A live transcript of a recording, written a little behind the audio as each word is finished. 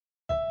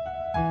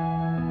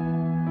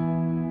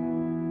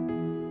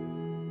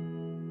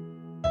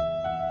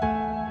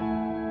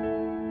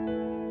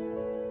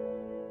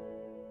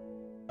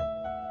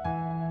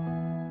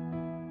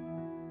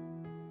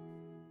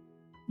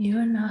You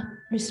are not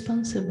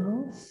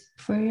responsible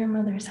for your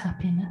mother's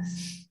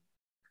happiness.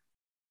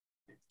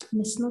 And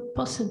it's not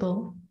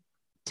possible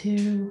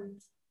to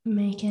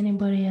make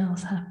anybody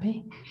else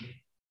happy.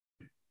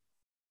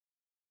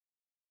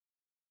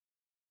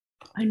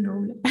 I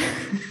know.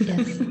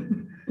 Yes.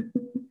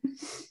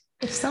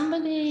 If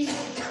somebody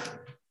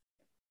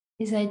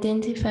is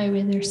identified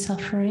with their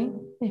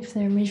suffering, if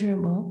they're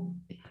miserable,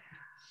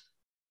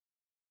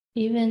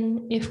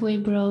 even if we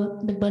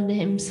brought the Buddha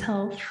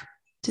himself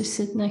to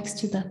sit next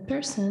to that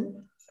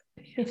person,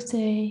 if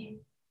they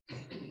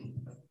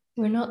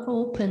were not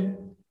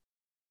open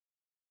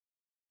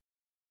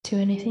to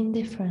anything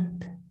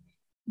different,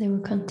 they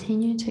will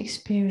continue to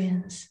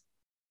experience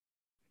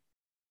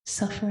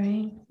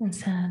suffering and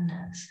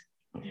sadness.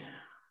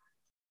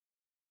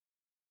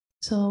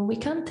 So we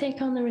can't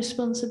take on the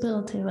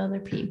responsibility of other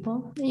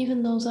people,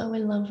 even those that we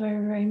love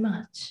very, very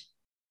much.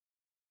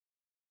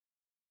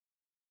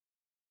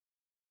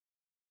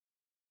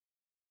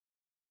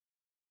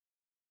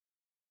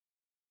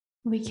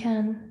 We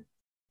can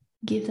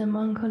give them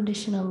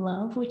unconditional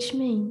love, which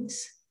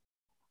means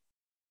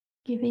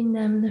giving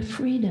them the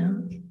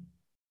freedom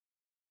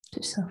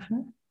to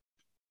suffer,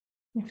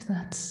 if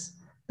that's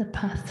the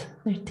path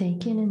they're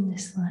taking in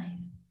this life.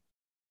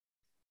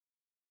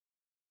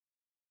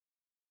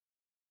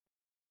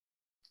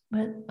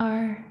 But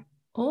our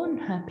own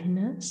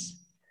happiness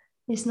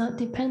is not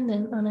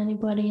dependent on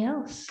anybody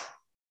else.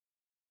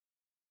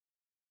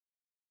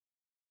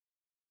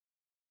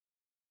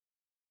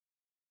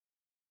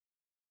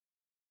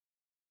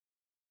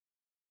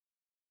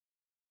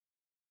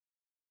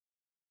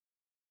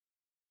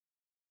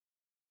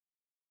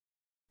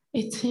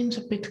 It seems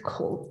a bit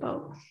cold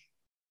though.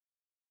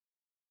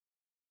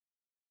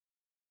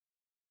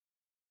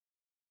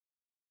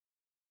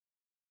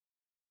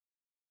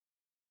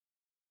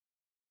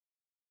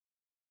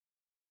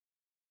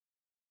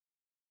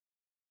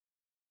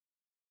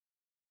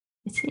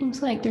 It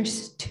seems like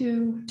there's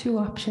two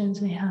options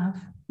we have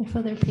if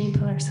other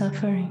people are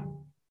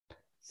suffering.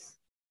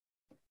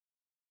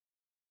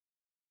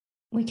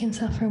 We can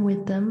suffer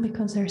with them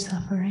because they're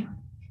suffering.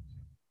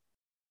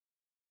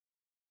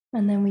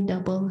 And then we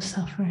double the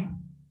suffering.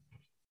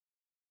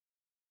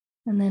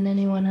 And then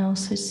anyone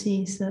else who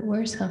sees that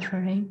we're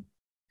suffering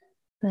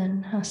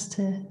then has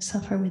to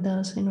suffer with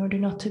us in order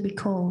not to be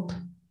cold.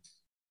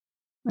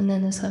 And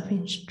then the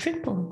suffering's tripled.